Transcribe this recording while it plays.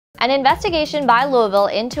An investigation by Louisville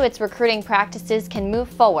into its recruiting practices can move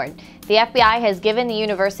forward. The FBI has given the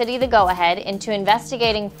university the go-ahead into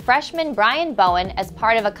investigating freshman Brian Bowen as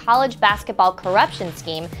part of a college basketball corruption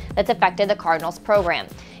scheme that's affected the Cardinals program.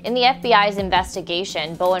 In the FBI's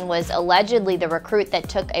investigation, Bowen was allegedly the recruit that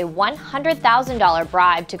took a $100,000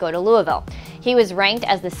 bribe to go to Louisville. He was ranked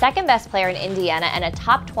as the second best player in Indiana and a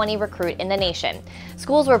top 20 recruit in the nation.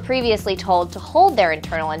 Schools were previously told to hold their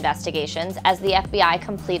internal investigations as the FBI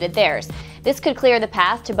completed theirs. This could clear the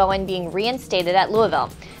path to Bowen being reinstated at Louisville.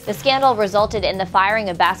 The scandal resulted in the firing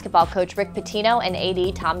of basketball coach Rick Pitino and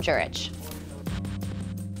AD Tom Jurich.